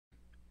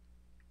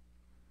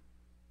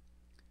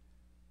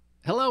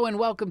Hello and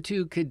welcome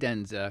to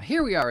Cadenza.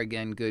 Here we are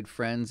again, good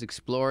friends,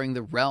 exploring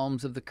the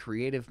realms of the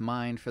creative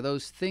mind for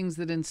those things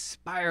that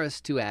inspire us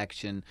to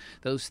action,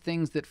 those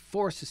things that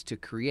force us to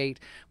create,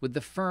 with the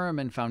firm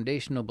and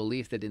foundational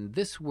belief that in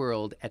this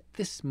world, at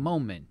this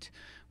moment,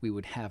 we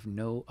would have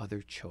no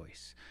other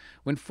choice.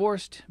 When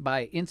forced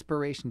by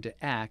inspiration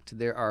to act,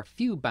 there are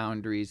few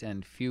boundaries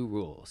and few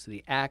rules.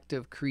 The act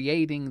of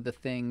creating the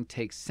thing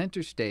takes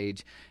center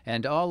stage,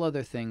 and all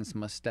other things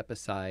must step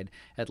aside,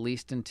 at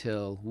least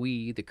until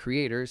we, the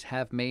creators,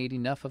 have made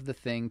enough of the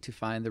thing to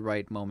find the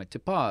right moment to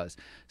pause.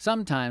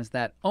 Sometimes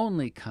that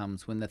only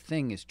comes when the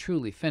thing is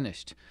truly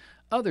finished.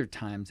 Other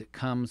times it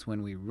comes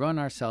when we run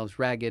ourselves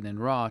ragged and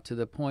raw to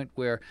the point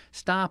where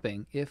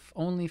stopping, if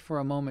only for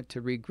a moment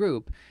to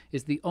regroup,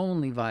 is the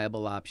only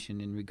viable option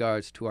in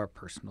regards to our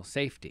personal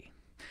safety.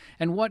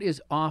 And what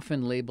is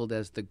often labeled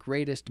as the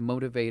greatest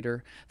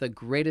motivator, the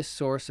greatest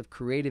source of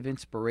creative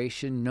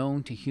inspiration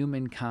known to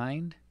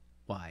humankind?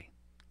 Why,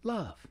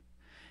 love.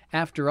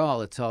 After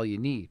all, it's all you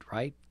need,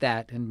 right?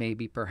 That and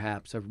maybe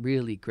perhaps a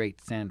really great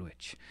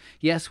sandwich.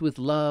 Yes, with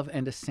love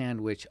and a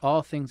sandwich,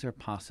 all things are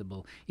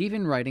possible,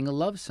 even writing a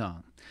love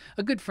song.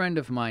 A good friend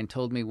of mine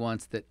told me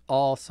once that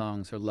all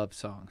songs are love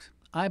songs.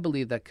 I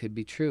believe that could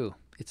be true.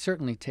 It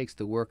certainly takes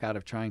the work out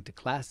of trying to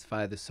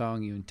classify the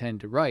song you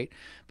intend to write,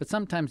 but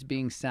sometimes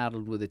being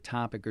saddled with a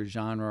topic or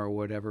genre or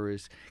whatever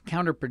is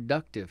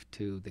counterproductive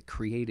to the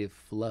creative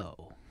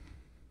flow.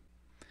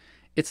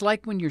 It's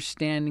like when you're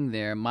standing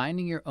there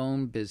minding your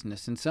own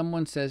business and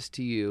someone says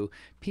to you,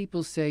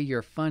 "People say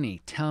you're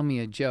funny, tell me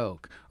a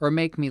joke," or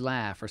 "make me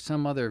laugh," or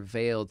some other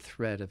veiled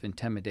threat of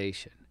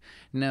intimidation.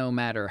 No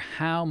matter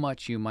how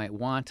much you might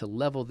want to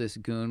level this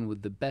goon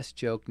with the best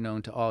joke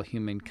known to all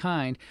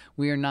humankind,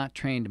 we are not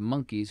trained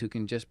monkeys who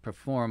can just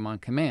perform on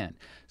command.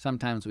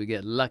 Sometimes we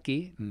get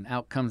lucky and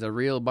out comes a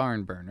real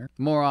barn burner.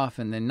 More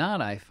often than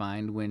not, I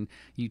find, when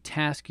you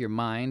task your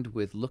mind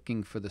with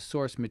looking for the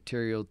source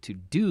material to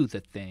do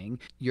the thing,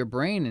 your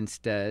brain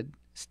instead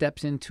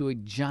steps into a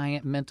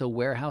giant mental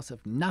warehouse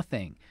of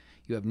nothing.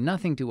 You have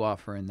nothing to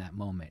offer in that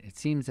moment. It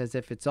seems as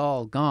if it's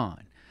all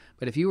gone.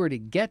 But if you were to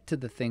get to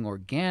the thing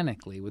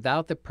organically,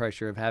 without the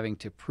pressure of having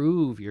to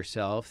prove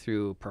yourself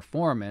through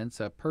performance,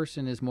 a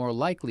person is more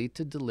likely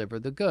to deliver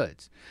the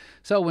goods.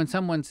 So when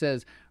someone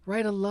says,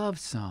 "Write a love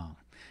song,"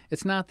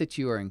 it's not that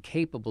you are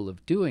incapable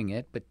of doing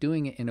it, but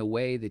doing it in a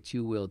way that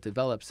you will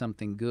develop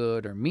something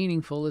good or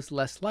meaningful is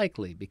less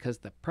likely, because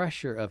the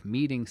pressure of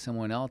meeting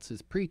someone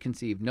else's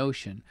preconceived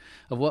notion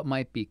of what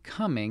might be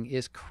coming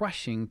is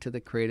crushing to the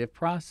creative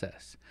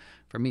process,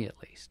 for me at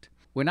least.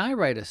 When I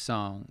write a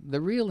song, the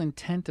real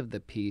intent of the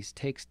piece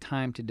takes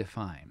time to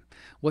define.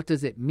 What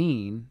does it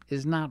mean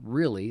is not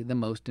really the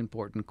most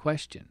important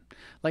question.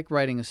 Like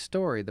writing a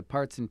story, the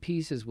parts and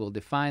pieces will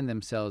define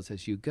themselves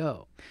as you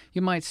go.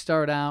 You might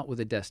start out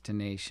with a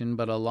destination,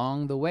 but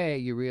along the way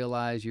you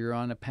realize you're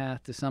on a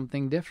path to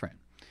something different.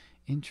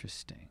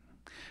 Interesting.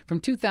 From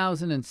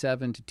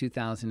 2007 to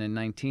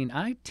 2019,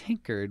 I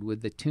tinkered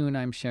with the tune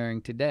I'm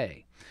sharing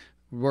today.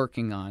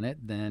 Working on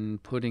it, then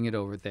putting it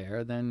over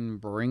there, then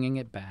bringing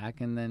it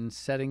back, and then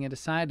setting it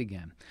aside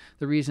again.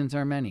 The reasons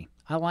are many.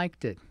 I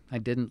liked it. I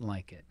didn't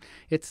like it.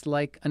 It's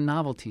like a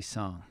novelty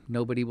song.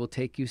 Nobody will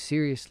take you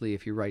seriously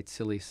if you write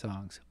silly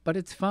songs. But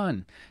it's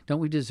fun. Don't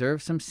we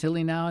deserve some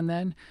silly now and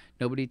then?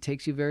 Nobody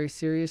takes you very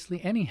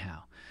seriously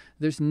anyhow.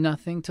 There's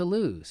nothing to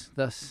lose.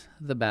 Thus,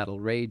 the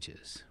battle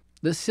rages.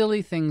 The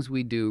silly things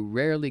we do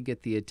rarely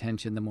get the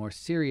attention the more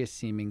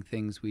serious-seeming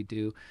things we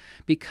do,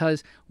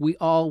 because we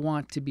all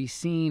want to be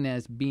seen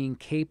as being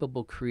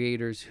capable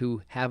creators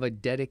who have a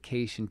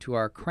dedication to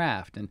our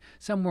craft, and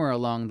somewhere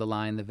along the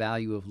line the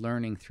value of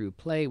learning through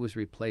play was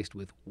replaced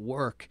with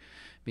work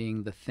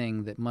being the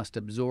thing that must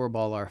absorb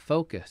all our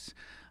focus.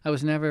 I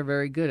was never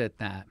very good at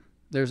that.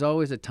 There's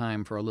always a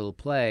time for a little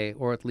play,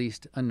 or at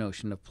least a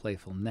notion of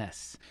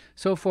playfulness.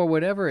 So for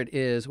whatever it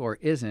is or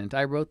isn't,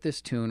 I wrote this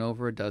tune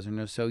over a dozen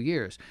or so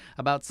years,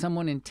 about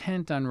someone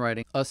intent on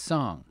writing a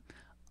song,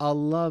 a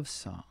love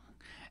song,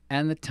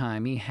 and the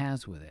time he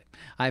has with it.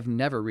 I've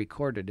never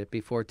recorded it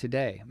before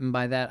today. And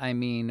by that I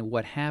mean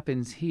what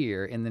happens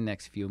here in the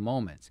next few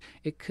moments.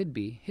 It could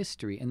be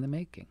history in the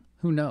making.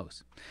 Who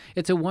knows?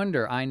 It's a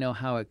wonder I know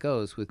how it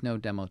goes with no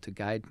demo to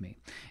guide me.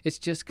 It's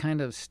just kind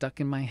of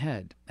stuck in my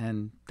head,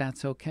 and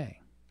that's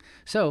okay.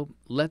 So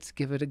let's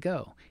give it a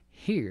go.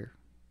 Here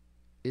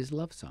is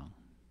Love Song.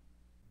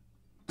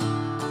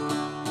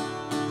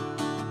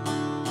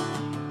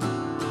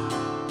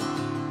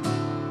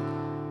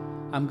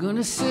 I'm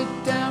gonna sit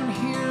down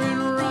here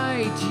and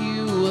write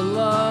you a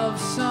love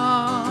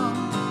song.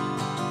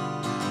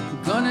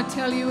 I'm gonna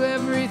tell you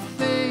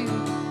everything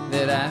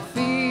that I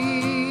feel.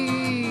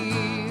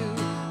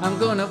 I'm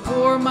gonna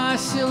pour my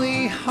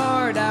silly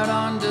heart out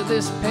onto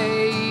this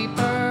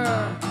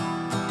paper.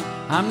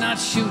 I'm not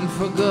shooting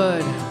for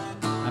good,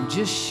 I'm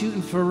just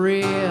shooting for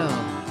real.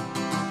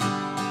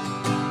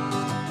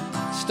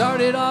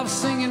 Started off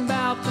singing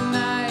about the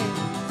night.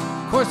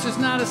 Of course there's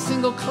not a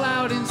single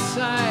cloud in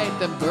sight.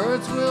 The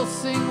birds will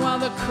sing while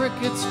the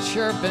crickets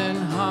chirp in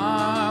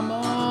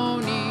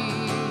harmony.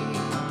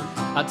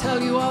 I'll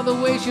tell you all the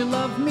ways your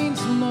love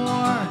means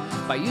more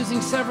by using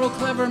several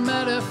clever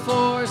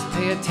metaphors.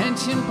 Pay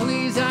attention,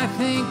 please, I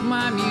think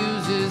my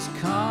muse is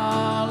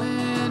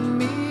calling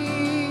me.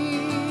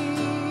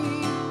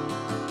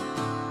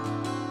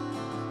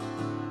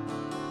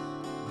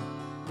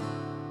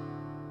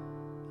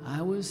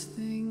 I was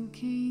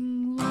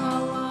thinking, la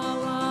la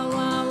la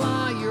la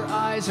la, your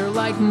eyes are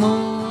like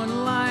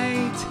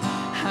moonlight.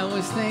 I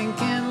was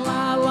thinking,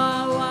 la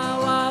la la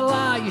la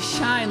la, you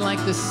shine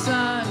like the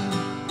sun.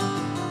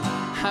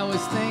 I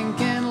was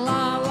thinking,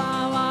 la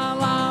la la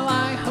la la,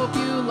 I hope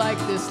you like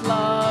this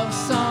love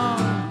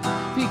song,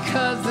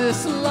 because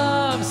this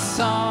love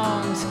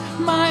song's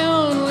my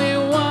only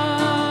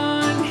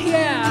one,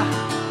 yeah.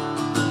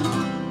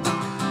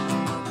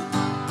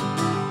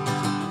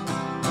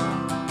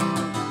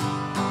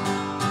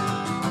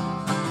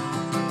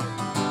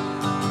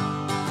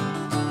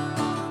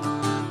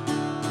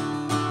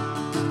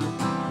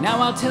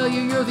 Now I'll tell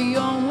you you're the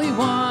only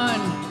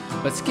one,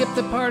 but skip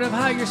the part of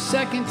how you're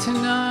second to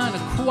none. A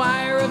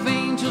choir of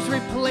angels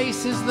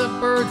replaces the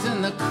birds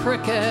and the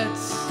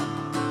crickets.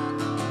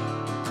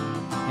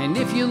 And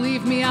if you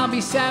leave me, I'll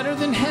be sadder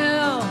than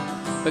hell,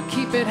 but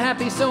keep it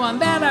happy, so on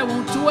that I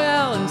won't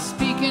dwell. And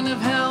speaking of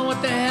hell,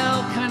 what the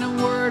hell kind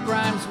of word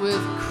rhymes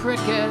with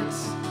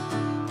crickets?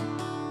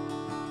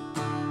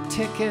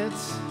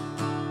 Tickets.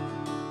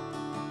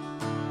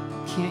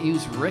 Can't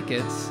use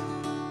rickets.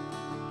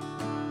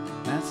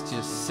 That's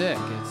just sick.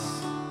 It's...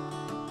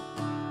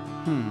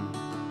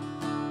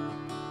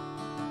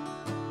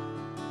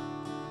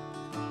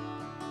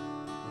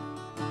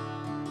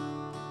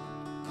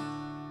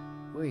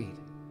 Wait,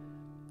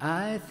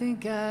 I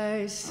think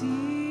I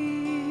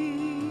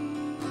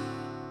see.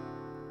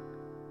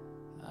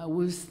 I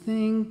was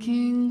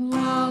thinking,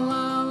 la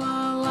la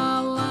la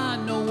la la,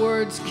 no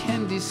words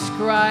can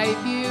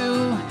describe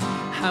you.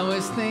 I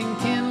was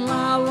thinking,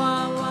 la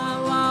la la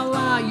la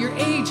la, you're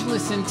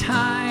ageless in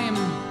time.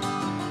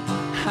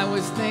 I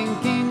was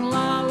thinking,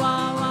 la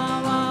la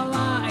la la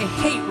la, I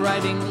hate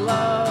writing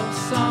love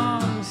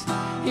songs.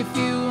 If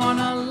you want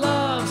a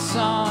love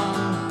song,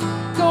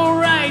 go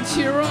write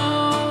your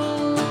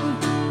own.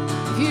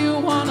 If you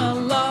want a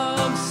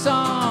love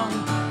song,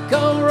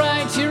 go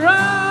write your own.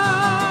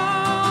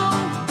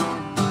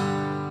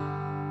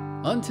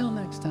 Until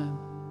next time,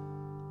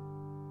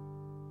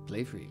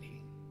 play freely.